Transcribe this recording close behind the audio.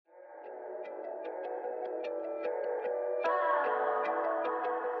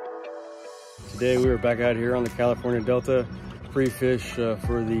Today we are back out here on the California Delta, pre-fish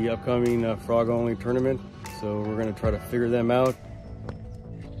for the upcoming frog only tournament. So we're gonna try to figure them out.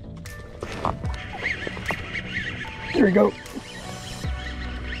 Here we go.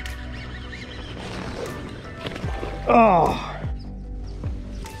 Oh.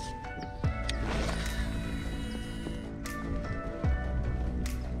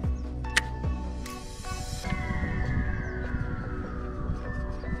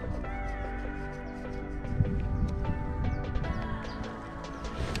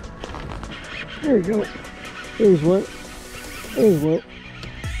 There you go. There's one. There's one.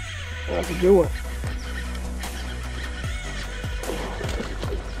 That's a good one.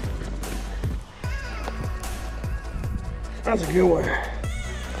 That's a good one.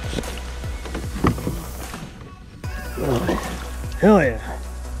 Oh, hell yeah.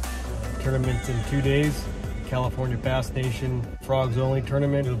 Tournament's in 2 days. California Bass Nation Frogs Only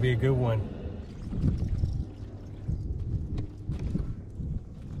tournament. It'll be a good one.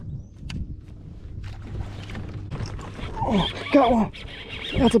 Oh, got one.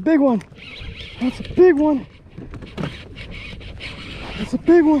 That's a big one. That's a big one. That's a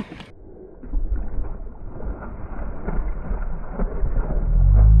big one.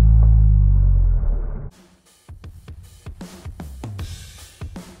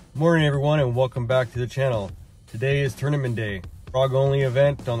 Morning everyone, and welcome back to the channel. Today is tournament day. Frog only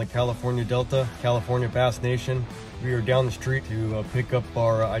event on the California Delta, California Bass Nation. We are down the street to pick up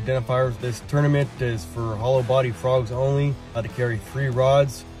our identifiers. This tournament is for hollow body frogs only, to carry 3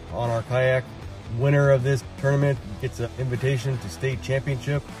 rods on our kayak. Winner of this tournament gets an invitation to state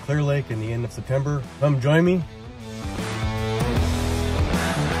championship, Clear Lake, in the end of September. Come join me.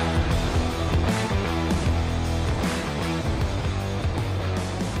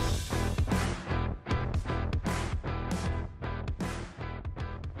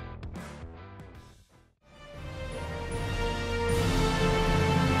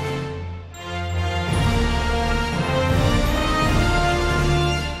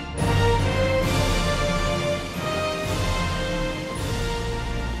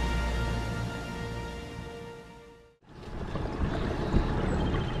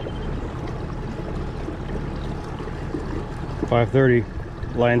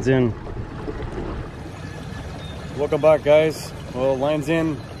 .530, lines in. Welcome back, guys. Well, lines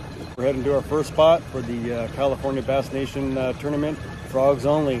in. We're heading to our first spot for the California Bass Nation tournament, frogs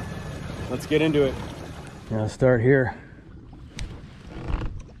only. Let's get into it. Now start here.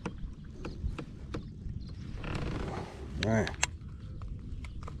 All right.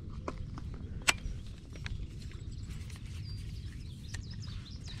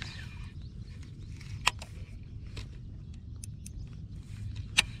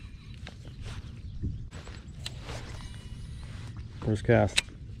 First cast.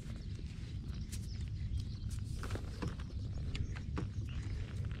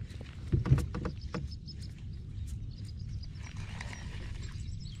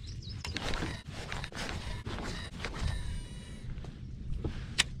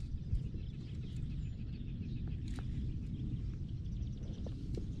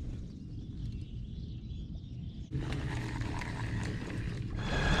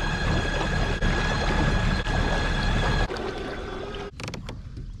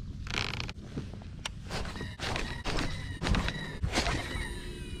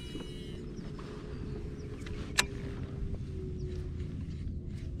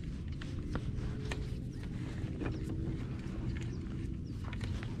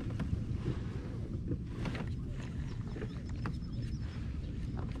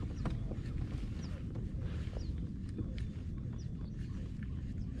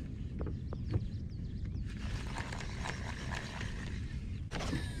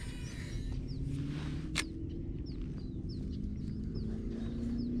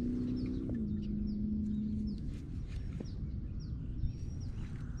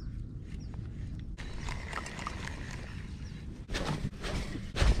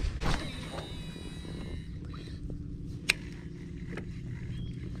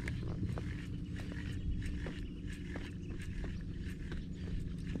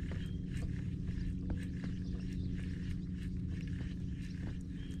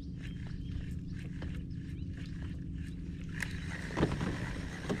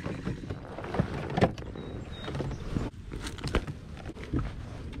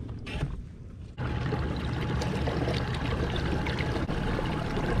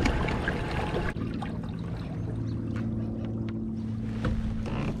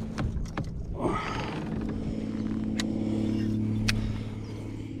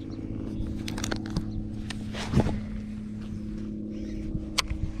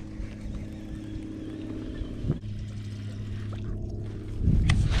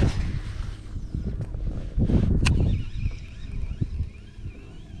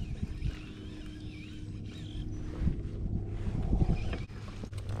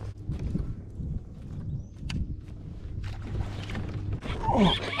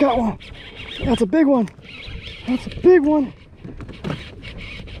 Oh, got one. That's a big one. That's a big one.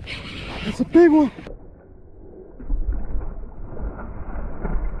 That's a big one.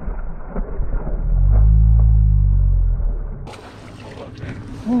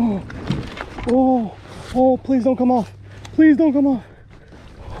 Oh, oh, oh, please don't come off. Please don't come off.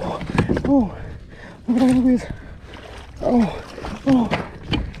 Oh, look at these. Oh, oh.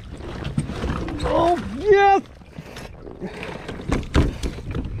 Oh, yes.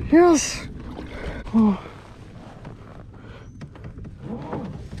 Yes. Oh.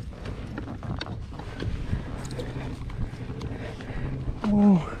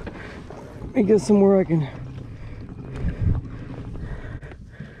 Oh. Let me get somewhere I can.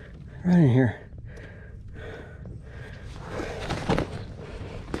 Right in here.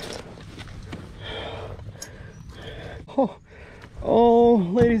 Oh, oh,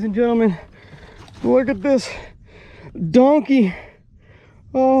 ladies and gentlemen, look at this donkey.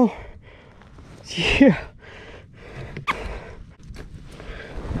 Oh, yeah.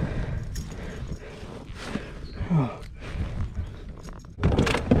 Oh.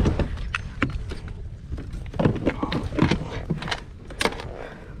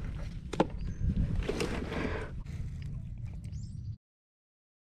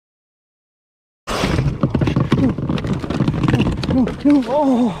 No.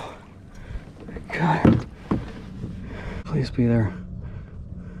 Oh, God. Please be there.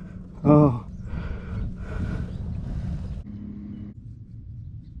 Oh.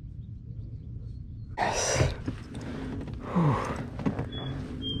 Yes. Whew.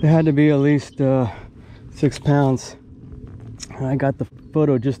 It had to be at least 6 pounds. I got the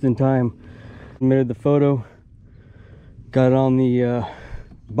photo just in time. Submitted the photo. Got it on the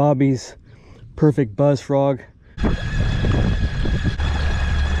Bobby's Perfect Buzz Frog.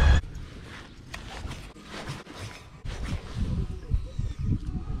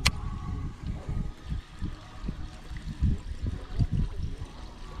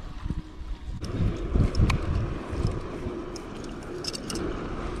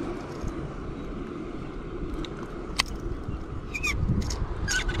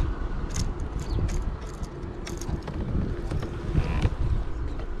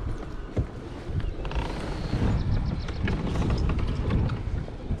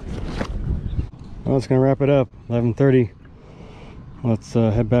 Well, that's gonna wrap it up. 11:30. Let's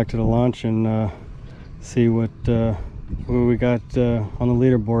head back to the launch and see what we got on the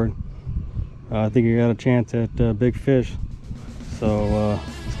leaderboard. I think you got a chance at big fish, so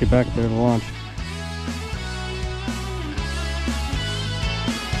let's get back there to the launch.